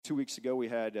2 weeks ago, we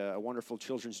had a wonderful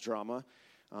children's drama.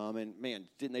 And man,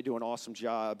 didn't they do an awesome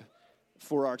job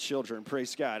for our children?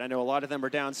 Praise God. I know a lot of them are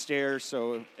downstairs,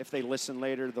 so if they listen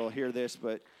later, they'll hear this.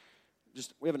 But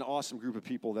we have an awesome group of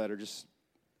people that are just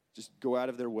go out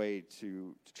of their way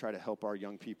to try to help our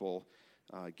young people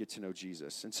get to know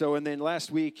Jesus. And then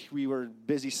last week, we were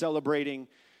busy celebrating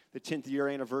the 10th year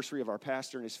anniversary of our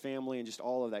pastor and his family and just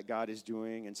all of that God is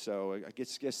doing. And so I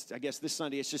guess this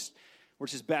Sunday, we're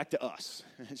just back to us.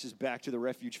 It's just back to the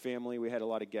Refuge family. We had a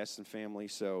lot of guests and family.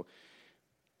 So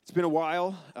it's been a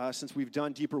while since we've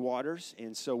done Deeper Waters.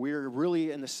 And so we're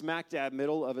really in the smack dab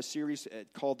middle of a series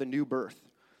called The New Birth.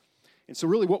 And so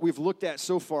really what we've looked at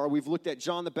so far, we've looked at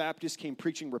John the Baptist came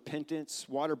preaching repentance,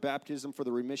 water baptism for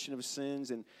the remission of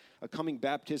sins, and a coming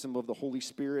baptism of the Holy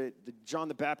Spirit. John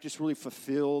the Baptist really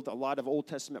fulfilled a lot of Old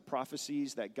Testament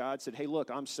prophecies that God said, hey, look,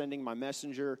 I'm sending my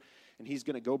messenger, and he's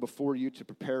going to go before you to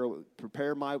prepare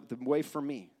the way for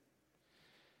me.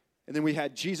 And then we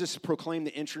had Jesus proclaim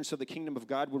the entrance of the kingdom of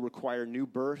God would require new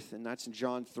birth, and that's in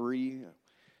John 3.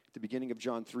 The beginning of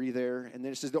John 3 there. And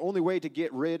then it says the only way to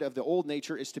get rid of the old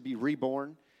nature is to be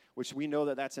reborn, which we know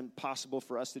that that's impossible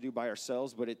for us to do by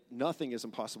ourselves, but nothing is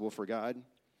impossible for God.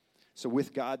 So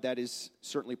with God, that is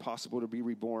certainly possible to be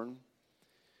reborn.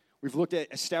 We've looked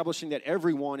at establishing that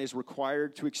everyone is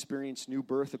required to experience new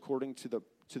birth according to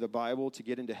the Bible to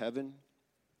get into heaven.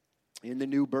 In the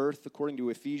new birth, according to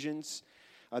Ephesians,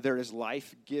 there is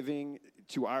life-giving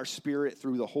to our spirit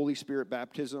through the Holy Spirit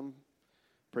baptism.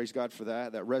 Praise God for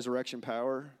that resurrection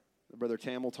power that Brother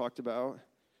Tamil talked about.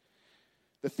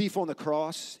 The thief on the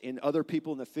cross and other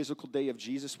people in the physical day of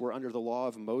Jesus were under the law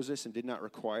of Moses and did not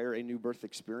require a new birth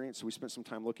experience. So we spent some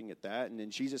time looking at that. And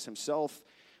then Jesus himself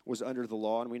was under the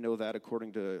law, and we know that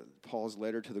according to Paul's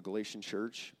letter to the Galatian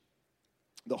church.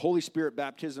 The Holy Spirit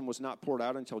baptism was not poured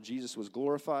out until Jesus was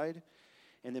glorified.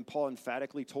 And then Paul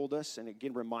emphatically told us, and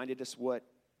again reminded us what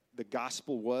the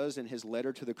gospel was in his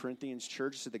letter to the Corinthians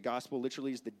church. So the gospel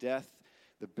literally is the death,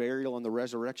 the burial, and the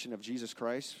resurrection of Jesus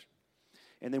Christ.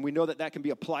 And then we know that can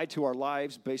be applied to our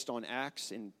lives based on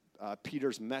Acts and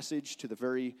Peter's message to the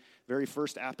very, very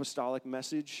first apostolic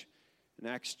message in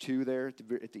Acts 2 there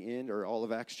at the end, or all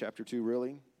of Acts chapter 2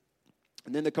 really.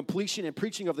 And then the completion and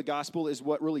preaching of the gospel is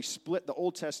what really split the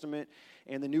Old Testament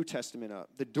and the New Testament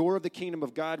up. The door of the kingdom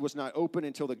of God was not open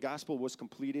until the gospel was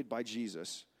completed by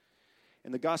Jesus.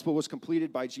 And the gospel was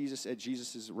completed by Jesus at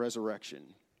Jesus'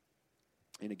 resurrection.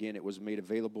 And again, it was made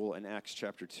available in Acts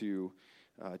chapter 2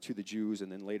 to the Jews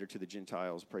and then later to the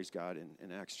Gentiles, praise God,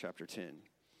 in Acts chapter 10.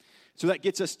 So that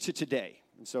gets us to today.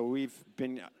 And so we've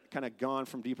been kind of gone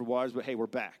from deeper waters, but hey, we're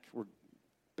back. We're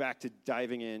back to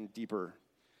diving in deeper.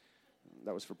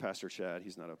 That was for Pastor Chad.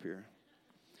 He's not up here.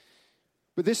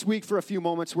 But this week, for a few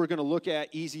moments, we're going to look at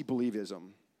easy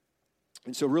believism.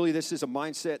 And so really this is a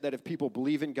mindset that if people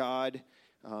believe in God,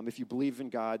 if you believe in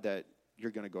God, that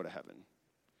you're going to go to heaven.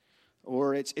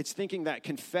 Or it's thinking that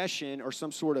confession or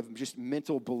some sort of just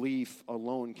mental belief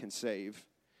alone can save.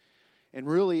 And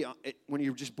really, when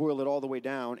you just boil it all the way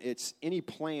down, it's any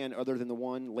plan other than the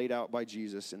one laid out by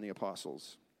Jesus and the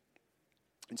apostles.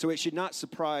 And so it should not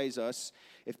surprise us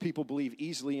if people believe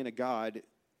easily in a God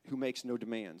who makes no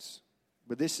demands.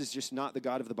 But this is just not the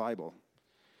God of the Bible.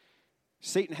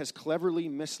 Satan has cleverly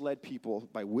misled people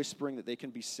by whispering that they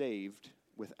can be saved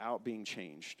without being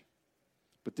changed.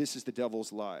 But this is the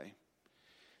devil's lie.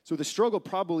 So the struggle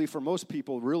probably for most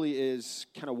people really is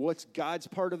kind of what's God's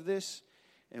part of this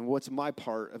and what's my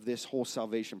part of this whole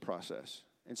salvation process.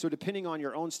 And so depending on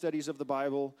your own studies of the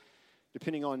Bible,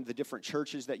 depending on the different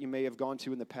churches that you may have gone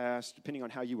to in the past, depending on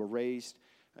how you were raised,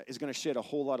 is going to shed a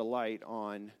whole lot of light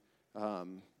on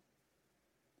kind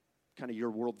of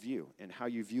your worldview and how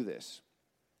you view this.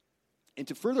 And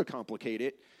to further complicate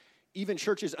it, even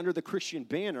churches under the Christian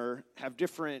banner have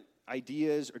different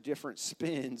ideas or different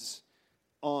spins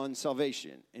on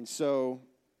salvation. And so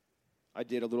I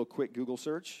did a little quick Google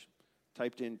search,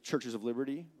 typed in Churches of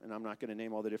Liberty, and I'm not going to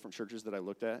name all the different churches that I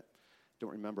looked at.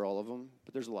 Don't remember all of them,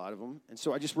 but there's a lot of them. And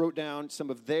so I just wrote down some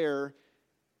of their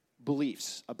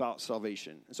beliefs about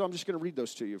salvation. And so I'm just going to read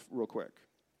those to you real quick.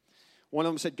 One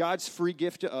of them said, God's free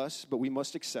gift to us, but we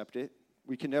must accept it.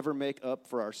 We can never make up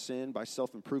for our sin by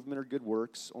self-improvement or good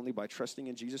works. Only by trusting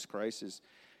in Jesus Christ as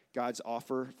God's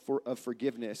offer of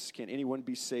forgiveness can anyone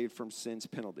be saved from sin's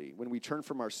penalty. When we turn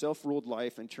from our self-ruled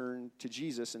life and turn to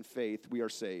Jesus in faith, we are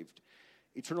saved.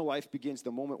 Eternal life begins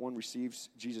the moment one receives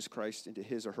Jesus Christ into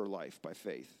his or her life by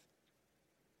faith.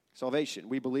 Salvation.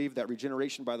 We believe that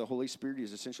regeneration by the Holy Spirit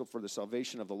is essential for the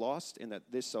salvation of the lost and that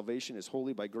this salvation is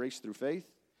wholly by grace through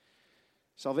faith.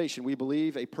 Salvation, we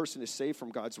believe a person is saved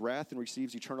from God's wrath and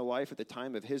receives eternal life at the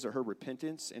time of his or her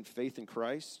repentance and faith in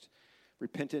Christ.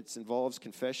 Repentance involves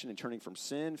confession and turning from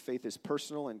sin. Faith is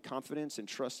personal and confidence and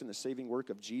trust in the saving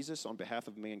work of Jesus on behalf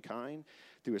of mankind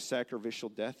through his sacrificial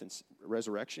death and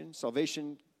resurrection.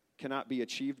 Salvation cannot be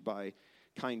achieved by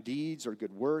kind deeds or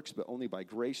good works, but only by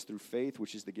grace through faith,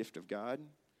 which is the gift of God.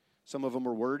 Some of them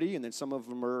are wordy, and then some of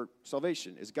them are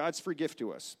salvation. It's God's free gift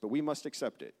to us, but we must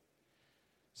accept it.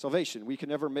 Salvation, we can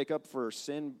never make up for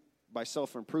sin by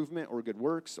self-improvement or good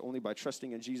works. Only by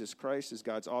trusting in Jesus Christ as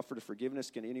God's offer to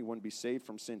forgiveness can anyone be saved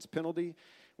from sin's penalty.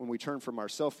 When we turn from our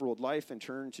self-ruled life and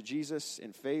turn to Jesus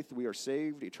in faith, we are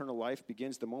saved. Eternal life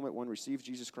begins the moment one receives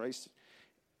Jesus Christ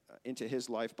into his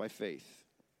life by faith.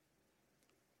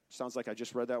 Sounds like I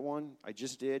just read that one. I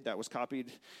just did. That was copied.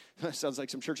 Sounds like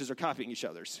some churches are copying each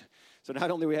other's. So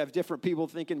not only we have different people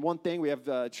thinking one thing, we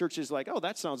have churches like, oh,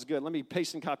 that sounds good. Let me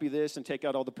paste and copy this and take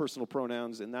out all the personal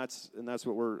pronouns, and that's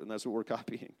what we're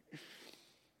copying.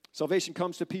 Salvation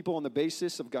comes to people on the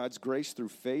basis of God's grace through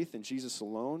faith in Jesus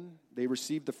alone. They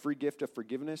receive the free gift of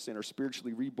forgiveness and are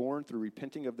spiritually reborn through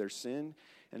repenting of their sin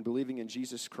and believing in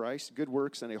Jesus Christ. Good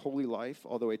works and a holy life,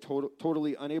 although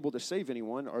totally unable to save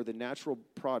anyone, are the natural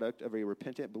product of a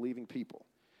repentant, believing people.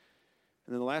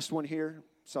 And then the last one here,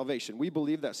 salvation. We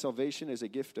believe that salvation is a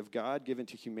gift of God given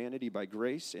to humanity by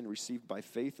grace and received by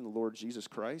faith in the Lord Jesus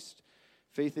Christ.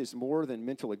 Faith is more than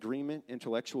mental agreement,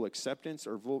 intellectual acceptance,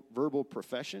 or verbal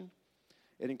profession.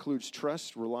 It includes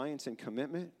trust, reliance, and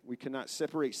commitment. We cannot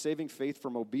separate saving faith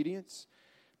from obedience.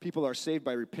 People are saved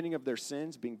by repenting of their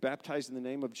sins, being baptized in the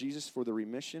name of Jesus for the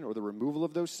remission or the removal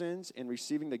of those sins, and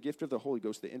receiving the gift of the Holy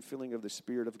Ghost, the infilling of the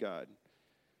Spirit of God.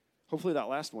 Hopefully that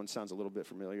last one sounds a little bit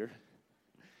familiar.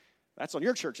 That's on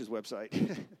your church's website.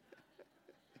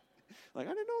 Like,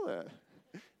 I didn't know that.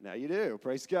 Now you do.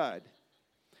 Praise God.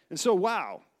 And so,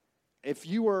 wow, if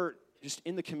you were just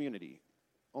in the community,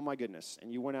 oh my goodness,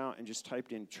 and you went out and just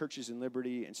typed in churches in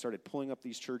Liberty and started pulling up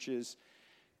these churches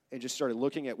and just started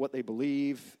looking at what they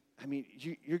believe, I mean,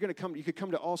 you could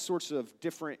come to all sorts of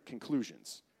different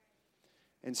conclusions.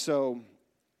 And so,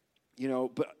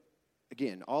 but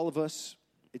again, all of us,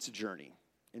 it's a journey.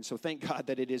 And so thank God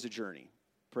that it is a journey.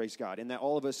 Praise God. And that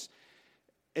all of us,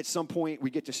 at some point, we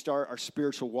get to start our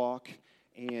spiritual walk.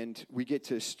 And we get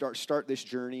to start this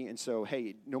journey. And so,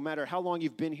 hey, no matter how long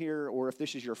you've been here or if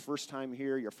this is your first time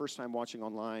here, your first time watching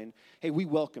online, hey, we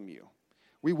welcome you.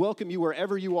 We welcome you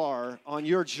wherever you are on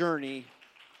your journey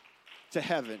to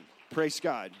heaven. Praise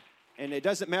God. And it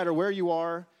doesn't matter where you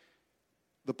are.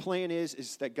 The plan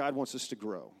is that God wants us to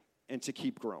grow and to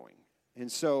keep growing. And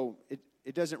so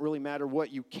it doesn't really matter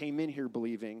what you came in here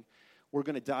believing. We're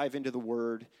going to dive into the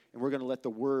Word, and we're going to let the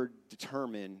Word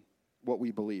determine what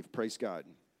we believe. Praise God.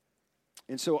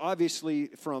 And so obviously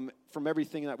from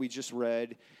everything that we just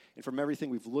read and from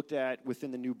everything we've looked at within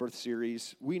the New Birth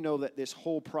series, we know that this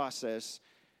whole process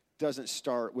doesn't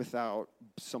start without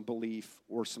some belief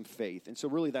or some faith. And so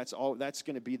really that's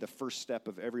going to be the first step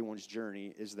of everyone's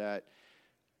journey, is that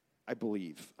I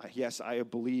believe. Yes, I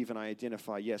believe and I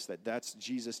identify, yes, that's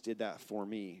Jesus did that for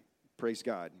me. Praise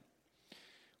God.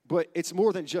 But it's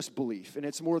more than just belief, and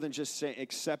it's more than just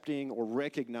accepting or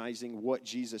recognizing what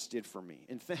Jesus did for me.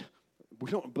 And we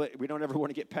don't ever want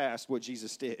to get past what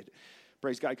Jesus did.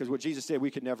 Praise God, because what Jesus did,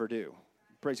 we could never do.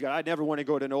 Praise God. I'd never want to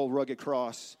go to an old rugged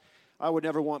cross. I would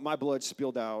never want my blood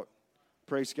spilled out.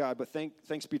 Praise God. But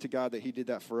thanks be to God that He did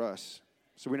that for us.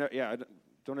 So I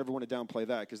don't ever want to downplay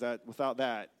that, because without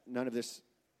that, none of this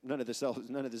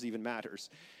even matters.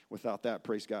 Without that,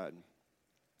 praise God.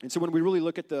 And so when we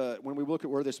look at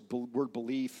where this word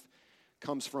belief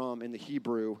comes from in the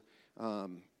Hebrew,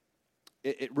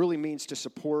 it really means to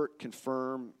support,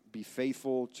 confirm, be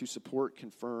faithful, to support,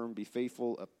 confirm, be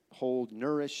faithful, uphold,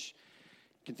 nourish.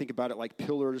 You can think about it like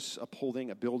pillars upholding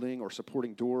a building or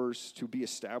supporting doors, to be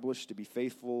established, to be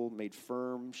faithful, made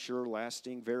firm, sure,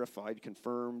 lasting, verified,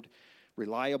 confirmed,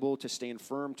 reliable, to stand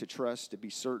firm, to trust, to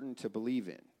be certain, to believe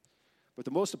in. But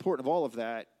the most important of all of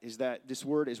that is that this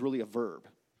word is really a verb.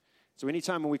 So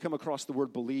anytime when we come across the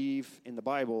word believe in the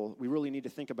Bible, we really need to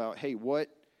think about, hey, what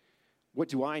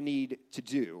do I need to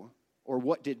do? Or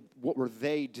what were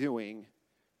they doing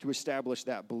to establish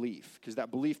that belief? Because that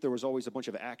belief, there was always a bunch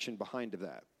of action behind of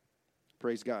that.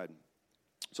 Praise God.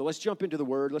 So let's jump into the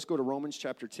word. Let's go to Romans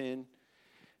chapter 10.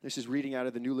 This is reading out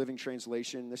of the New Living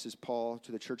Translation. This is Paul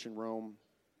to the church in Rome.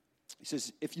 He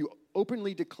says, if you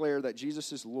openly declare that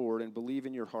Jesus is Lord and believe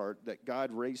in your heart that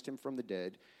God raised him from the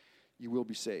dead, you will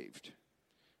be saved.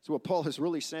 So what Paul is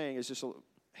really saying is just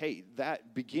hey,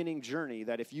 that beginning journey,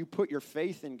 that if you put your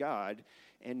faith in God,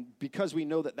 and because we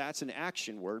know that that's an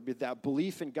action word, but that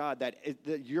belief in God,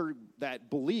 that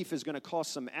belief is going to cause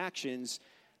some actions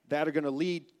that are going to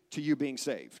lead to you being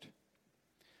saved. It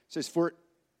says, for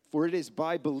it is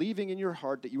by believing in your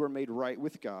heart that you are made right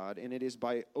with God, and it is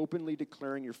by openly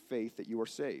declaring your faith that you are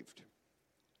saved.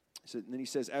 So then he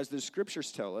says, as the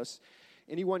scriptures tell us,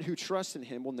 anyone who trusts in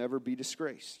him will never be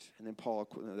disgraced. And then Paul,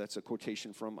 that's a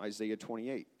quotation from Isaiah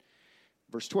 28.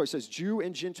 Verse 12 says, Jew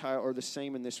and Gentile are the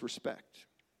same in this respect.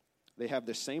 They have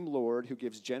the same Lord who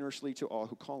gives generously to all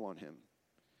who call on him.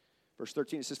 Verse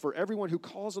 13, it says, for everyone who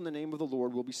calls on the name of the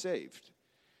Lord will be saved.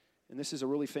 And this is a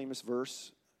really famous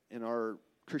verse in our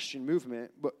Christian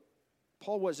movement, but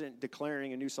Paul wasn't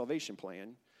declaring a new salvation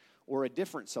plan or a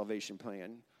different salvation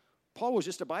plan. Paul was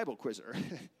just a Bible quizzer.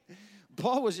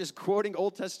 Paul was just quoting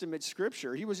Old Testament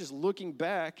scripture. He was just looking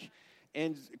back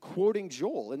and quoting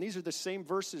Joel. And these are the same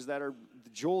verses that are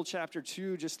Joel chapter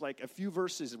 2, just like a few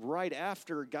verses right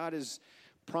after God is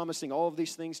promising all of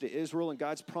these things to Israel, and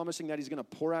God's promising that he's going to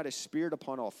pour out his spirit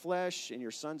upon all flesh, and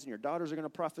your sons and your daughters are going to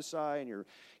prophesy, and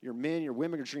your men, your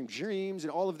women are dream dreams,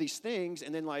 and all of these things.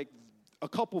 And then like a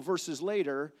couple verses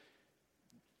later,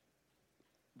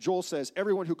 Joel says,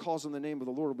 everyone who calls on the name of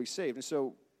the Lord will be saved. And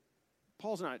so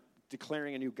Paul's not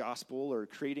declaring a new gospel or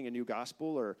creating a new gospel,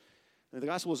 or the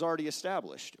gospel is already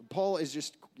established. Paul is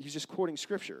he's just quoting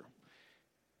scripture.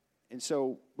 And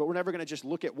so, but we're never going to just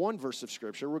look at one verse of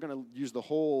scripture. We're going to use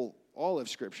all of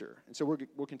scripture. And so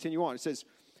we'll continue on. It says,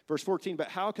 verse 14, but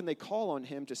how can they call on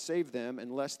him to save them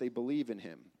unless they believe in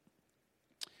him?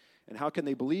 And how can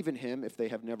they believe in him if they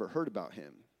have never heard about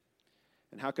him?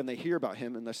 And how can they hear about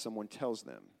him unless someone tells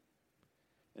them?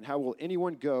 And how will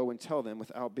anyone go and tell them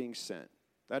without being sent?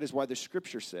 That is why the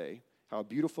scriptures say, how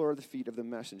beautiful are the feet of the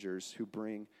messengers who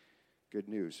bring good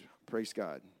news. Praise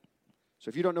God. So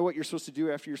if you don't know what you're supposed to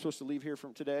do after you're supposed to leave here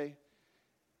from today,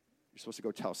 you're supposed to go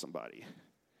tell somebody.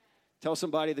 Tell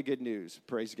somebody the good news.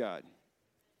 Praise God.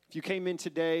 If you came in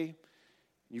today,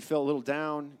 you feel a little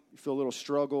down, you feel a little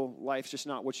struggle, life's just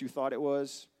not what you thought it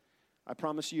was, I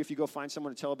promise you, if you go find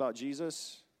someone to tell about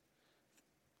Jesus,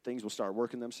 things will start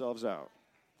working themselves out.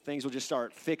 Things will just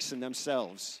start fixing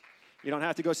themselves. You don't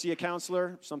have to go see a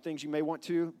counselor. Some things you may want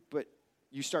to, but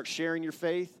you start sharing your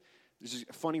faith. This is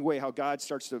a funny way how God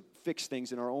starts to fix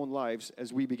things in our own lives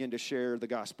as we begin to share the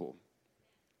gospel.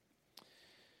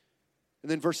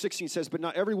 And then verse 16 says, but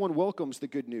not everyone welcomes the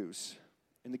good news.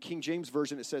 In the King James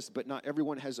Version, it says, but not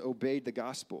everyone has obeyed the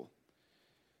gospel.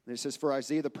 And it says, for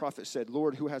Isaiah the prophet said,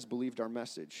 Lord, who has believed our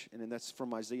message? And then that's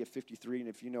from Isaiah 53. And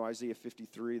if you know Isaiah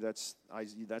 53, that's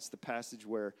the passage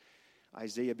where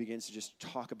Isaiah begins to just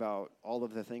talk about all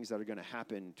of the things that are going to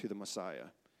happen to the Messiah.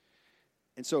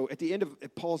 And so at the end of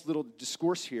Paul's little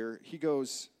discourse here,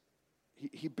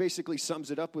 he basically sums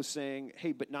it up with saying,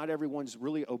 hey, but not everyone's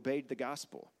really obeyed the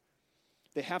gospel.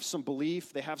 They have some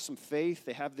belief, they have some faith,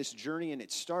 they have this journey and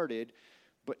it started,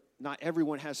 but not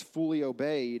everyone has fully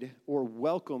obeyed or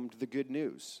welcomed the good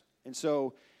news. And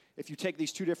so if you take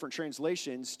these two different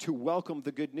translations, to welcome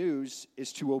the good news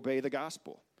is to obey the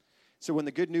gospel. So when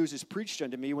the good news is preached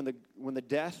unto me, when the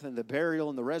death and the burial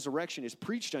and the resurrection is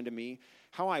preached unto me,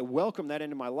 how I welcome that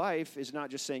into my life is not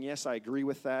just saying, yes, I agree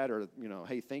with that, or,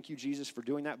 hey, thank you, Jesus, for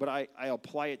doing that, but I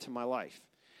apply it to my life.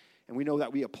 And we know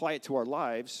that we apply it to our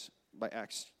lives by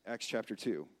Acts chapter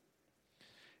 2.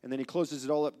 And then he closes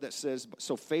it all up that says,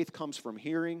 so faith comes from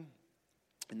hearing,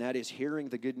 and that is hearing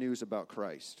the good news about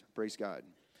Christ. Praise God.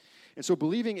 And so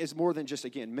believing is more than just,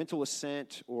 again, mental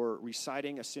assent or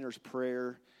reciting a sinner's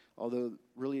prayer. Although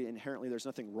really inherently there's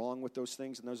nothing wrong with those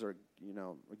things. And those are,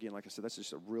 again, like I said, that's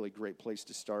just a really great place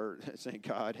to start. Saying,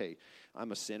 God, hey,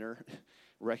 I'm a sinner.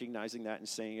 Recognizing that and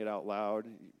saying it out loud.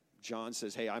 John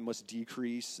says, hey, I must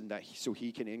decrease and so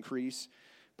he can increase.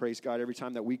 Praise God. Every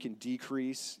time that we can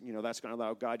decrease, that's going to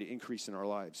allow God to increase in our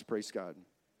lives. Praise God.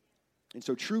 And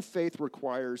so true faith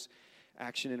requires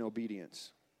action and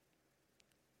obedience.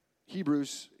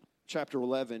 Hebrews chapter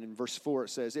 11 and verse 4, it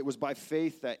says, it was by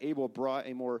faith that Abel brought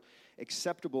a more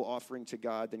acceptable offering to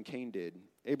God than Cain did.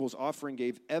 Abel's offering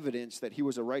gave evidence that he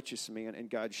was a righteous man, and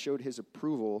God showed his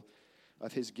approval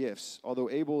of his gifts. Although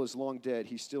Abel is long dead,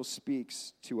 he still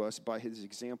speaks to us by his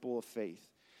example of faith.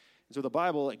 And so the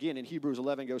Bible, again, in Hebrews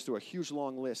 11, goes through a huge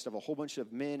long list of a whole bunch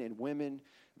of men and women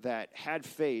that had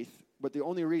faith, but the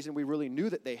only reason we really knew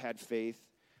that they had faith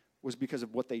was because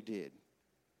of what they did.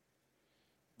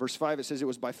 Verse 5, it says, it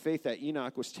was by faith that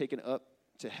Enoch was taken up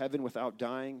to heaven without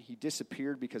dying. He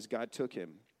disappeared because God took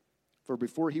him. For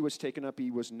before he was taken up, he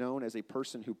was known as a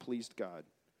person who pleased God.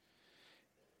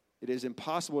 It is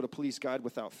impossible to please God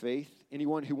without faith.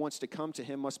 Anyone who wants to come to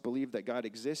him must believe that God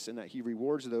exists and that he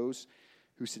rewards those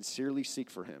who sincerely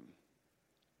seek for him.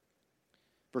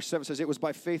 Verse 7 says, it was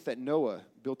by faith that Noah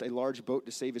built a large boat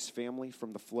to save his family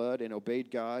from the flood and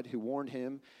obeyed God, who warned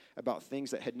him about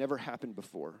things that had never happened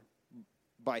before.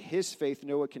 By his faith,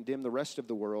 Noah condemned the rest of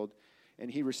the world, and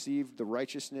he received the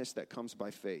righteousness that comes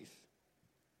by faith.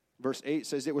 Verse 8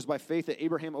 says, it was by faith that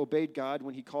Abraham obeyed God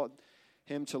when he called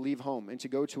him to leave home and to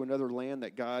go to another land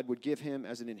that God would give him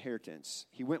as an inheritance.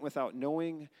 He went without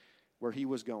knowing where he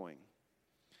was going.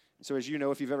 So as you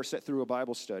know, if you've ever sat through a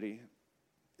Bible study,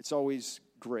 it's always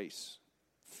grace,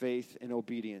 faith, and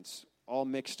obedience all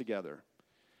mixed together.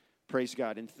 Praise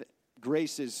God. And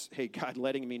grace is, hey, God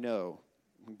letting me know,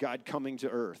 God coming to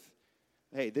earth.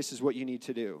 Hey, this is what you need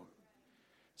to do.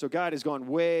 So God has gone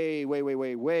way, way, way,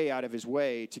 way, way out of his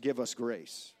way to give us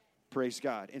grace. Praise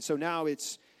God. And so now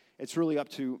it's really up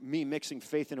to me mixing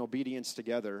faith and obedience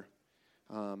together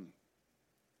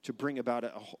to bring about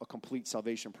a complete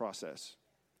salvation process.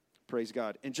 Praise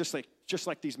God. And just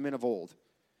like these men of old,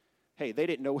 hey, they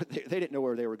didn't know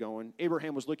where they were going.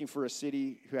 Abraham was looking for a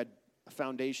city who had a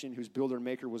foundation, whose builder and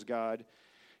maker was God.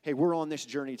 Hey, we're on this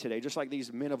journey today. Just like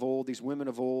these men of old, these women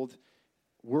of old,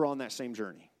 we're on that same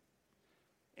journey.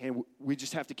 And we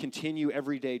just have to continue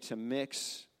every day to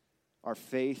mix our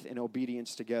faith and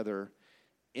obedience together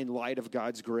in light of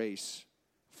God's grace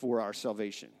for our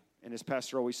salvation. And as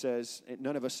Pastor always says,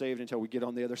 none of us saved until we get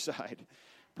on the other side.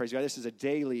 Praise God. This is a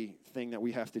daily thing that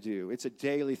we have to do. It's a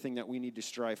daily thing that we need to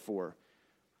strive for.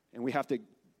 And we have to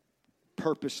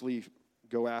purposely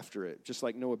go after it, just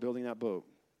like Noah building that boat.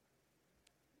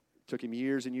 It took him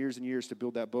years and years and years to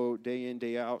build that boat, day in,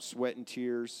 day out, sweat and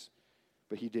tears,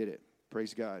 but he did it.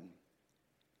 Praise God.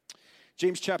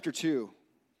 James chapter 2,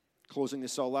 closing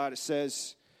this all out, it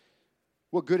says,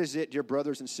 what good is it, dear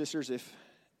brothers and sisters, if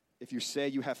you say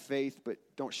you have faith but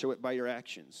don't show it by your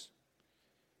actions?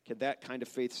 Can that kind of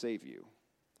faith save you?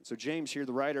 So James here,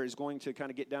 the writer, is going to kind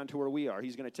of get down to where we are.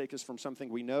 He's going to take us from something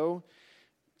we know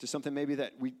to something maybe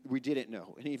that we didn't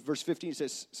know. And verse 15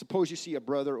 says, suppose you see a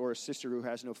brother or a sister who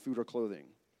has no food or clothing,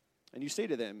 and you say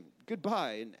to them,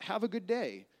 goodbye and have a good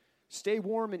day. Stay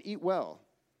warm and eat well.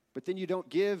 But then if you don't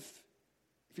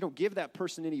give that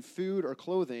person any food or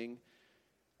clothing,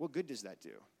 what good does that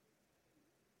do?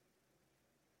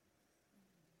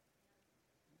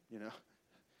 You know,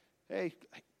 hey,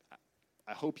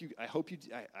 I hope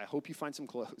you find some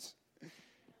clothes.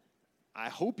 I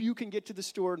hope you can get to the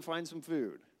store and find some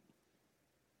food.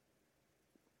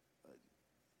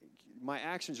 My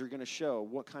actions are going to show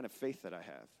what kind of faith that I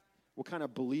have. What kind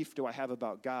of belief do I have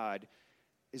about God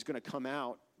is going to come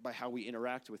out by how we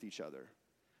interact with each other,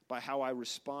 by how I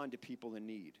respond to people in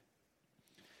need.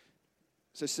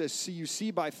 So it says, so you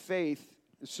see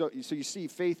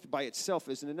faith by itself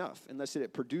isn't enough. Unless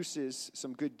it produces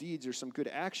some good deeds or some good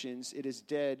actions, it is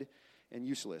dead and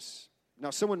useless. Now,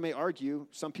 someone may argue,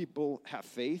 some people have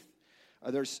faith,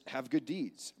 others have good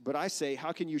deeds. But I say,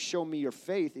 how can you show me your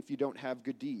faith if you don't have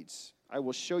good deeds? I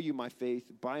will show you my faith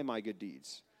by my good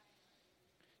deeds.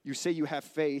 You say you have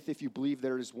faith if you believe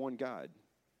there is one God.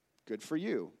 Good for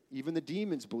you. Even the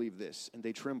demons believe this, and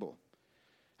they tremble.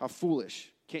 How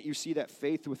foolish. Can't you see that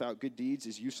faith without good deeds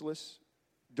is useless?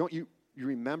 Don't you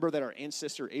remember that our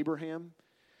ancestor Abraham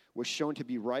was shown to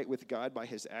be right with God by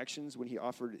his actions when he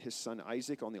offered his son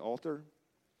Isaac on the altar?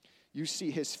 You see,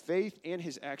 his faith and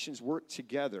his actions worked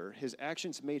together. His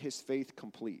actions made his faith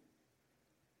complete.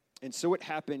 And so it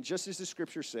happened, just as the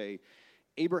scriptures say,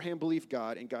 Abraham believed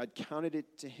God, and God counted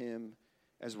it to him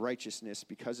as righteousness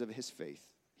because of his faith.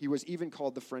 He was even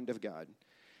called the friend of God.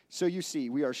 So you see,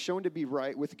 we are shown to be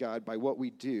right with God by what we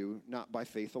do, not by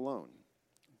faith alone.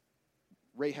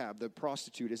 Rahab, the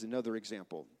prostitute, is another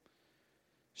example.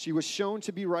 She was shown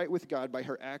to be right with God by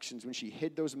her actions when she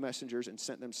hid those messengers and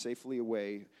sent them safely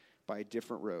away by a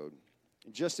different road.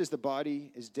 And just as the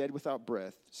body is dead without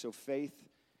breath, so faith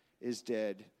is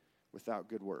dead without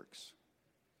good works.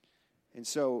 And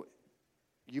so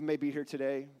you may be here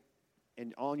today,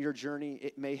 and on your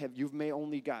journey, you may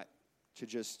only got to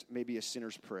just maybe a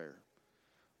sinner's prayer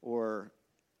or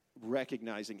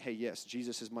recognizing, hey, yes,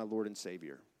 Jesus is my Lord and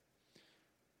Savior.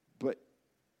 But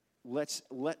let's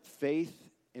let faith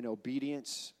and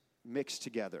obedience mix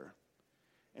together.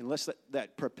 And let's let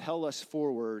that propel us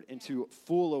forward into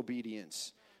full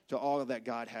obedience to all that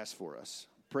God has for us.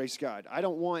 Praise God. I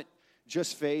don't want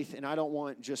just faith, and I don't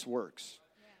want just works.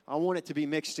 I want it to be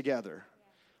mixed together.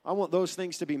 I want those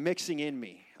things to be mixing in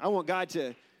me. I want God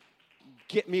to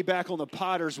get me back on the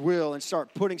potter's wheel and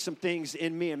start putting some things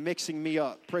in me and mixing me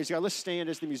up. Praise God. Let's stand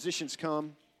as the musicians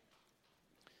come.